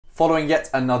Following yet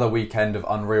another weekend of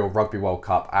unreal Rugby World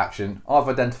Cup action, I've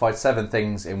identified 7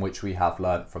 things in which we have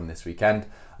learnt from this weekend.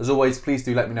 As always, please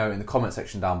do let me know in the comment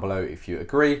section down below if you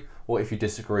agree or if you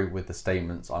disagree with the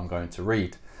statements I'm going to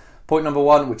read. Point number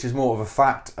 1, which is more of a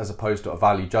fact as opposed to a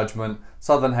value judgment: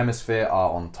 Southern Hemisphere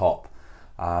are on top.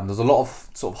 There's a lot of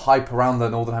sort of hype around the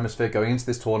Northern Hemisphere going into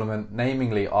this tournament,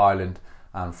 namely Ireland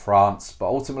and France, but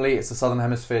ultimately it's the Southern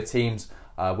Hemisphere teams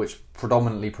which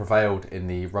predominantly prevailed in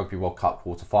the Rugby World Cup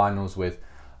quarterfinals, with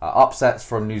upsets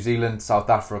from New Zealand,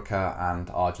 South Africa and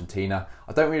Argentina.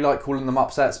 I don't really like calling them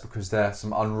upsets because they're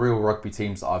some unreal rugby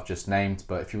teams that I've just named,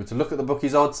 but if you were to look at the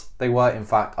bookies odds, they were in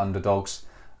fact underdogs.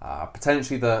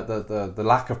 Potentially the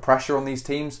lack of pressure on these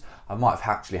teams might have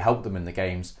actually helped them in the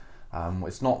games.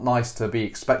 It's not nice to be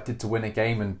expected to win a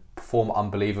game and perform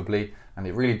unbelievably, and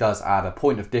it really does add a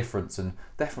point of difference and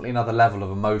definitely another level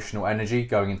of emotional energy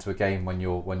going into a game when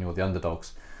you're the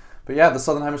underdogs. But yeah, the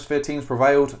Southern Hemisphere teams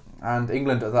prevailed, and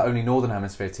England are the only Northern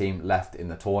Hemisphere team left in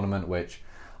the tournament, which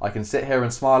I can sit here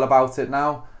and smile about it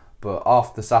now, but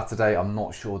after Saturday I'm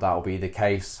not sure that will be the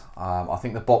case. I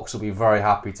think the box will be very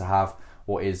happy to have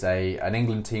what is an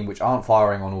England team which aren't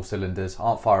firing on all cylinders,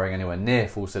 aren't firing anywhere near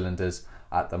full cylinders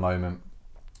at the moment.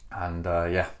 And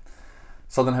yeah,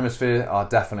 Southern Hemisphere are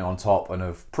definitely on top and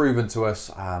have proven to us,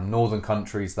 northern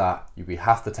countries, that we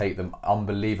have to take them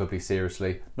unbelievably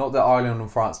seriously. Not that Ireland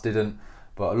and France didn't,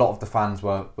 but a lot of the fans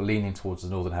were leaning towards the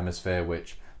Northern Hemisphere,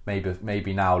 which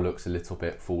maybe now looks a little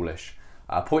bit foolish.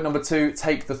 Point number 2,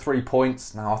 take the 3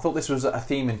 points. Now, I thought this was a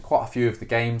theme in quite a few of the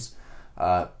games,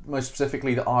 most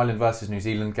specifically the Ireland versus New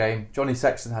Zealand game. Johnny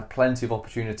Sexton had plenty of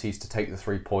opportunities to take the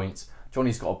 3 points.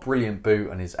 Johnny's got a brilliant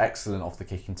boot and is excellent off the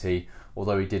kicking tee,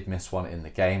 although he did miss one in the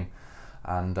game.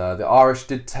 And the Irish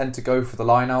did tend to go for the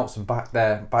lineouts and back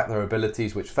their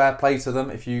abilities, which fair play to them.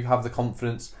 If you have the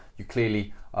confidence, you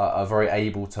clearly are very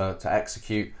able to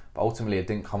execute, but ultimately it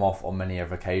didn't come off on many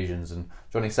other occasions, and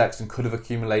Johnny Sexton could have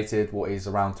accumulated what is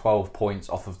around 12 points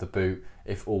off of the boot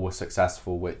if all was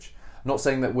successful, which I'm not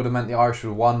saying that would have meant the Irish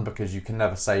would have won, because you can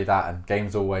never say that and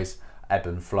games always ebb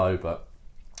and flow, but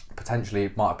potentially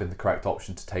it might have been the correct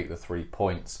option to take the 3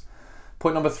 points.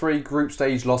 Point number 3, group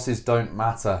stage losses don't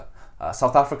matter.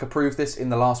 South Africa proved this in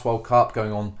the last World Cup,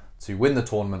 going on to win the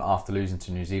tournament after losing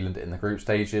to New Zealand in the group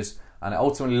stages, and it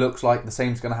ultimately looks like the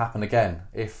same is going to happen again.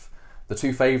 If the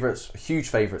 2 favourites, huge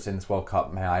favourites in this World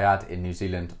Cup, may I add, in New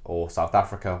Zealand or South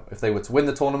Africa, if they were to win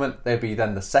the tournament, they'd be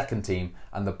then the second team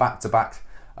and the back-to-back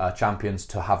champions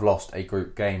to have lost a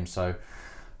group game. So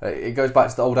it goes back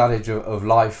to the old adage of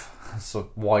life. So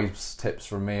wise tips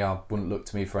from me. I wouldn't look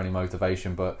to me for any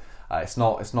motivation, but it's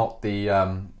not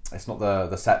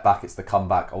the setback, it's the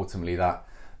comeback ultimately that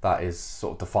is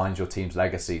sort of defines your team's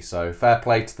legacy. So fair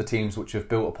play to the teams which have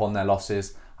built upon their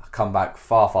losses, come back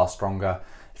far stronger.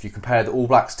 If you compare the All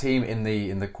Blacks team in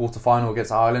the quarter-final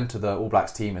against Ireland to the All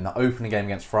Blacks team in the opening game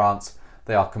against France,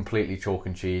 they are completely chalk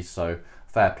and cheese, so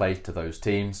fair play to those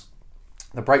teams.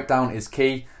 The breakdown is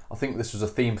key. I think this was a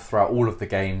theme throughout all of the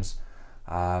games,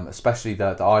 especially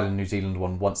the Ireland-New Zealand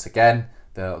one once again.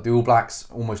 The All Blacks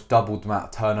almost doubled the amount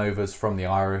of turnovers from the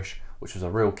Irish, which was a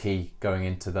real key going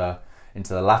into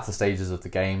the latter stages of the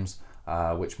games,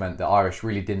 which meant the Irish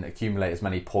really didn't accumulate as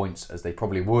many points as they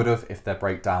probably would have if their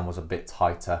breakdown was a bit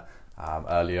tighter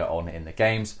earlier on in the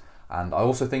games. And I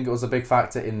also think it was a big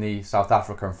factor in the South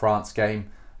Africa and France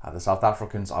game. The South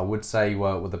Africans, I would say,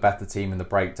 were the better team in the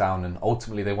breakdown, and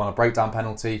ultimately they won a breakdown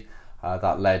penalty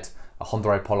that led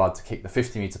Handré Pollard to kick the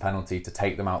 50-metre penalty to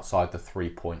take them outside the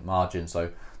 3-point margin.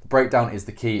 So the breakdown is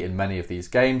the key in many of these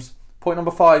games. Point number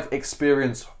 5,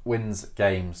 experience wins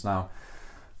games. Now,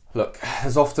 look,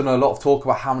 there's often a lot of talk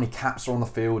about how many caps are on the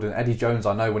field, and Eddie Jones,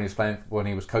 I know when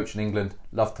he was coaching England,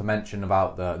 loved to mention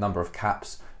about the number of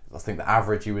caps. I think the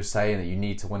average he was saying that you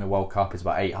need to win a World Cup is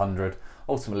about 800.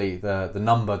 Ultimately, the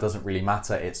number doesn't really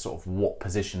matter. It's sort of what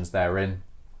positions they're in.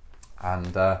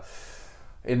 And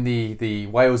in the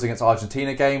Wales against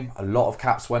Argentina game, a lot of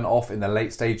caps went off in the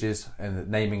late stages, and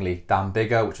namely Dan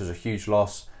Biggar, which was a huge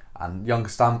loss, and young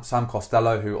Sam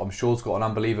Costello, who I'm sure has got an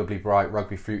unbelievably bright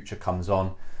rugby future, comes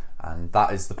on, and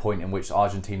that is the point in which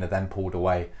Argentina then pulled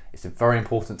away. It's very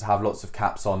important to have lots of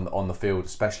caps on the field,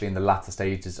 especially in the latter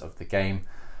stages of the game.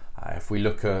 If we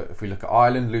look at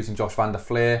Ireland losing Josh van der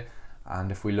Fleer,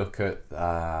 and if we look at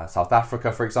South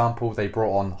Africa, for example, they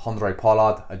brought on Handré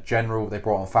Pollard, a general. They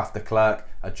brought on Faf de Klerk,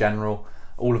 a general.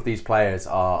 All of these players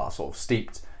are sort of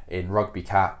steeped in rugby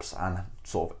caps and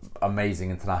sort of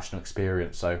amazing international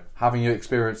experience. So having your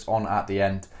experience on at the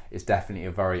end is definitely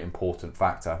a very important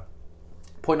factor.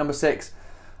 Point number 6,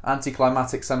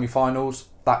 anticlimactic semi-finals.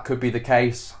 That could be the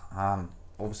case.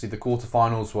 Obviously the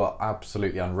quarterfinals were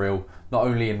absolutely unreal, not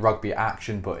only in rugby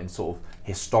action but in sort of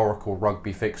historical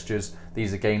rugby fixtures.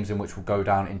 These are games in which will go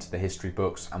down into the history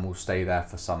books and will stay there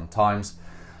for some times.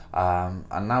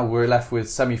 And now we're left with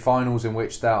semi-finals in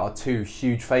which there are two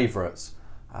huge favourites.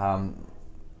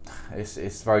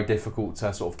 It's very difficult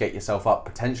to sort of get yourself up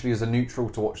potentially as a neutral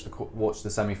to watch the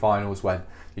semi-finals when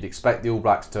you'd expect the All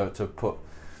Blacks to put,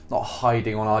 not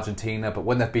hiding on Argentina, but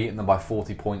when they've beaten them by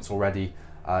 40 points already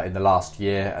in the last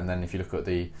year. And then if you look at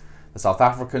the South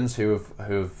Africans who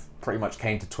have pretty much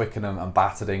came to Twickenham and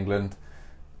battered England,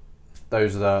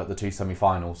 those are the two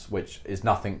semi-finals, which is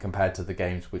nothing compared to the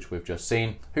games which we've just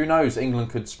seen. Who knows, England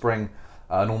could spring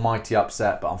an almighty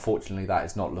upset, but unfortunately that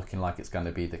is not looking like it's going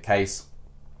to be the case.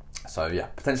 So yeah,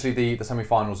 potentially the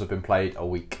semi-finals have been played a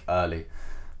week early.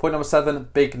 Point number 7,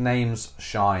 big names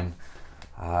shine.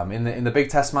 In the big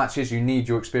test matches, you need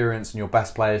your experience and your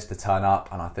best players to turn up,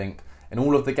 and I think in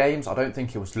all of the games, I don't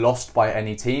think it was lost by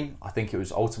any team. I think it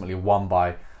was ultimately won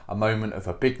by a moment of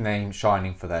a big name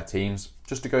shining for their teams.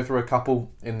 Just to go through a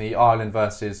couple, in the Ireland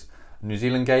versus New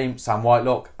Zealand game, Sam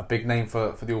Whitelock, a big name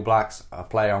for the All Blacks, a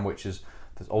player on which is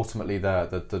ultimately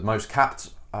the most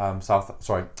capped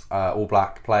All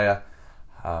Black player,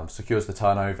 secures the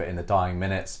turnover in the dying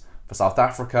minutes. For South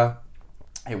Africa,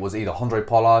 it was either Andre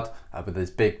Pollard with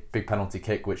his big penalty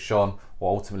kick which shone,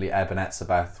 or ultimately Eben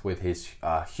Etzebeth with his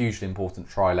hugely important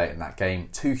try late in that game.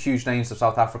 Two huge names of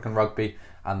South African rugby,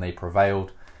 and they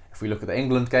prevailed. If we look at the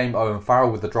England game, Owen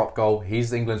Farrell with the drop goal,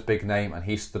 he's England's big name and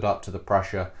he stood up to the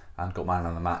pressure and got man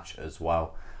of the match as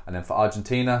well. And then for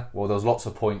Argentina, well, there was lots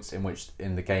of points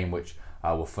in the game which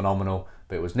were phenomenal,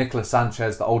 but it was Nicolas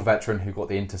Sanchez, the old veteran, who got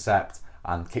the intercept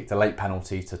and kicked a late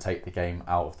penalty to take the game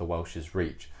out of the Welsh's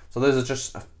reach. So those are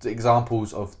just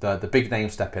examples of the big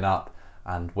names stepping up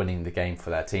and winning the game for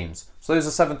their teams. So those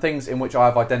are 7 things in which I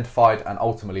have identified and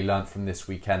ultimately learnt from this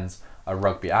weekend's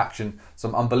rugby action.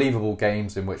 Some unbelievable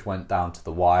games in which went down to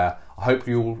the wire. I hope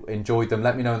you all enjoyed them.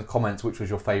 Let me know in the comments which was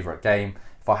your favourite game.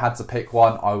 If I had to pick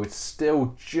one, I would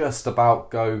still just about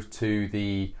go to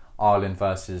the Ireland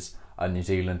versus New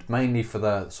Zealand, mainly for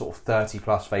the sort of 30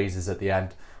 plus phases at the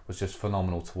end. Was just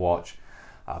phenomenal to watch.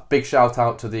 Big shout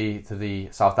out to the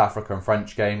South Africa and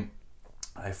French game.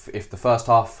 If the first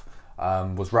half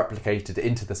was replicated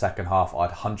into the second half,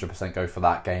 I'd 100% go for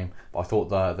that game. But I thought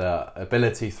the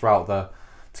ability throughout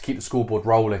to keep the scoreboard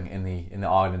rolling in the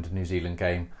Ireland and New Zealand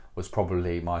game was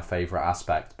probably my favourite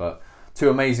aspect. But two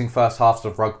amazing first halves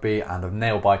of rugby and of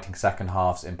nail-biting second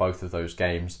halves in both of those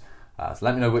games. So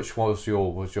let me know which was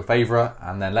your favourite,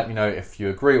 and then let me know if you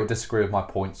agree or disagree with my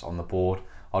points on the board.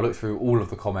 I'll look through all of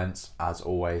the comments as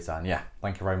always, and yeah,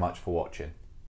 thank you very much for watching.